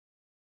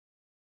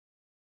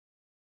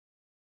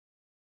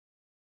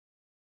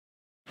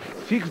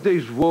6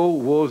 Days War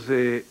was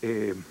a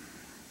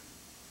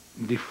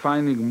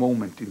defining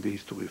moment in the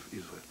history of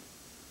Israel.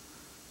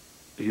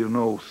 You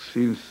know,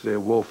 since the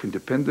War of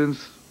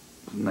Independence,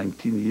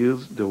 19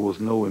 years, there was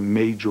no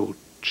major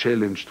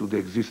challenge to the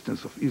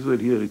existence of Israel.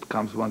 Here it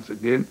comes once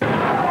again.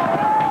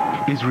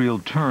 Israel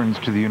turns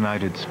to the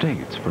United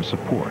States for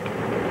support.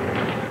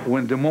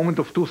 When the moment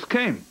of truth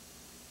came,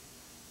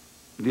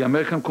 the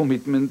American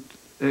commitment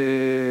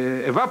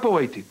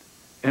evaporated.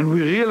 And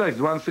we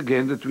realized once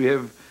again that we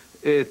have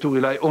to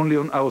rely only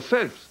on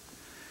ourselves.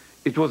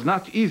 It was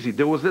not easy.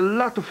 There was a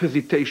lot of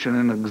hesitation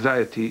and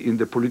anxiety in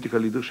the political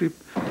leadership.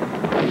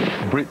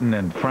 Britain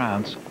and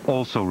France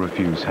also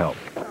refuse help.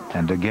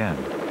 And again,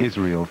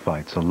 Israel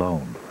fights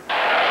alone.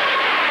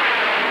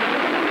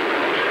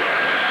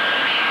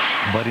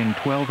 But in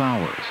 12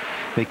 hours,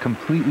 they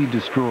completely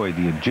destroy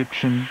the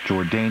Egyptian,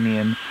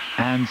 Jordanian,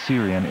 and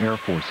Syrian air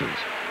forces,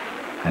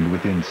 and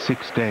within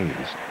 6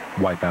 days,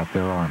 wipe out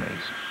their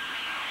armies.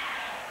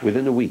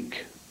 Within a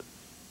week,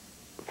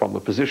 from a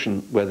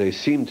position where they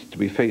seemed to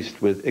be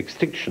faced with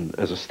extinction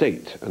as a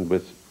state and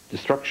with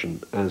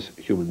destruction as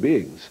human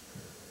beings,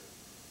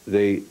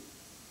 they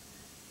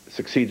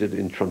succeeded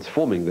in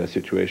transforming their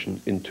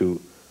situation into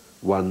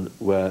one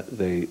where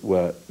they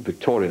were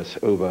victorious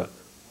over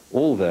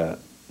all their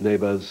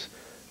neighbors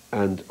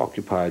and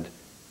occupied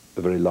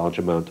a very large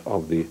amount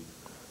of the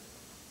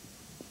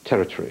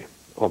territory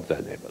of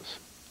their neighbors.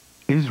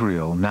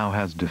 Israel now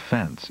has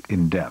defense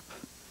in depth.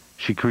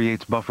 She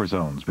creates buffer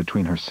zones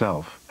between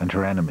herself and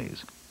her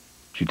enemies.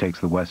 She takes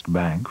the West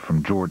Bank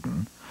from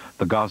Jordan,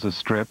 the Gaza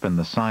Strip and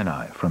the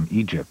Sinai from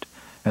Egypt,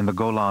 and the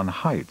Golan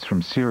Heights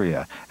from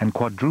Syria, and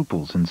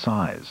quadruples in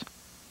size.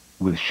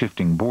 With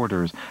shifting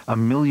borders,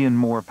 1 million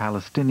more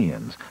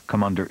Palestinians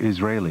come under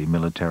Israeli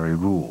military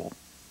rule.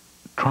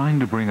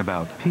 Trying to bring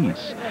about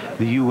peace,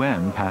 the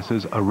UN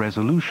passes a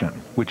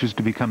resolution which is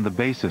to become the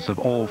basis of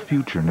all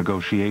future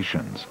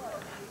negotiations.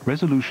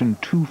 Resolution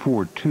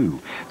 242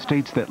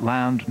 states that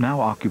land now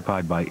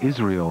occupied by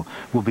Israel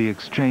will be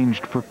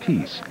exchanged for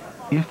peace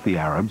if the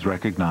Arabs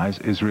recognize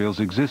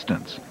Israel's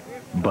existence.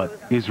 But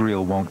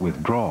Israel won't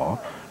withdraw,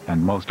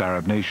 and most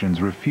Arab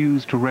nations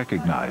refuse to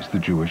recognize the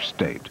Jewish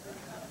state.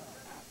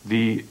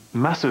 The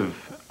massive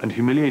and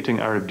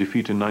humiliating Arab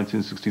defeat in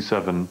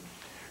 1967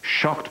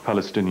 shocked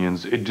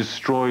Palestinians. It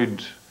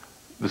destroyed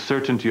the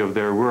certainty of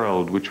their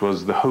world, which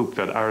was the hope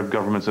that Arab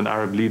governments and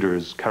Arab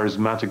leaders,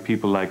 charismatic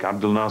people like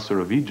Abdel Nasser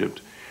of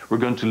Egypt, were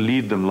going to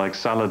lead them like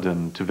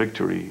Saladin to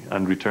victory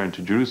and return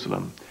to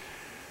Jerusalem.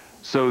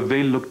 So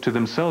they looked to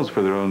themselves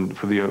for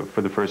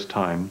the first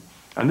time,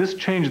 and this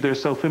changed their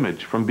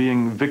self-image from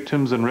being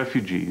victims and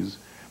refugees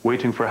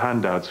waiting for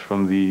handouts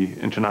from the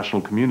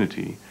international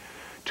community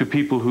to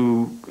people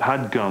who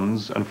had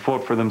guns and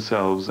fought for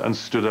themselves and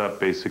stood up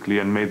basically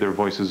and made their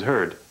voices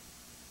heard.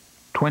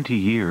 20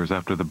 years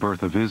after the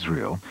birth of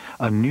Israel,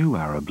 a new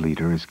Arab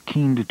leader is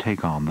keen to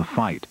take on the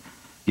fight.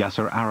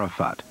 Yasser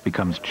Arafat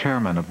becomes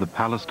chairman of the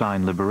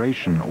Palestine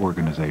Liberation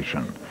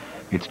Organization.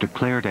 Its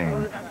declared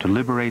aim to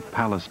liberate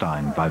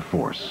Palestine by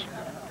force.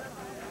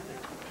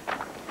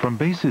 From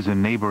bases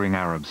in neighboring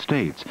Arab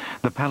states,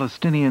 the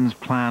Palestinians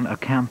plan a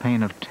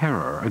campaign of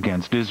terror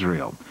against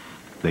Israel.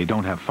 They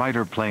don't have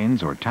fighter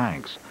planes or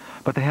tanks,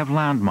 but they have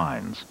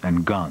landmines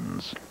and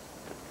guns.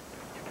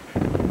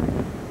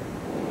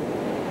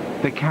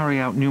 They carry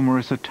out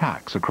numerous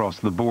attacks across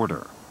the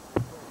border.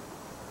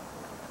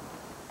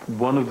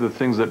 One of the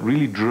things that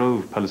really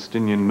drove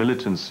Palestinian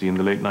militancy in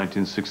the late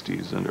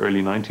 1960s and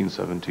early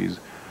 1970s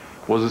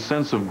was a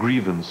sense of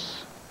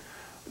grievance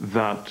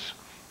that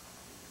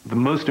the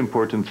most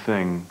important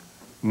thing,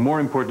 more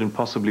important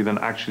possibly than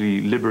actually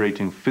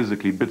liberating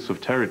physically bits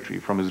of territory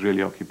from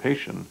Israeli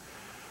occupation,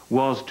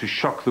 was to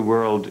shock the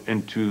world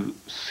into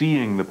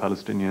seeing the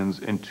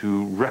Palestinians,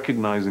 into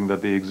recognizing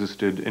that they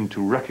existed,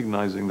 into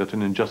recognizing that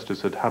an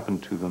injustice had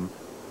happened to them.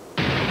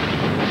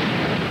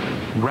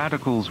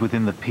 Radicals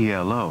within the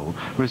PLO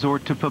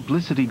resort to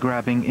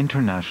publicity-grabbing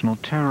international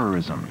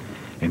terrorism.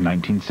 In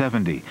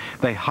 1970,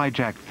 they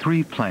hijack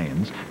 3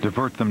 planes,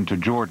 divert them to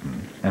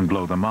Jordan, and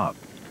blow them up.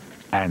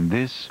 And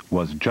this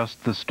was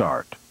just the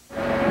start.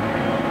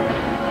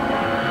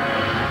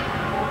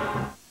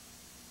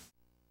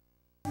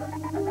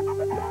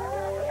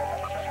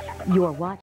 You're watching.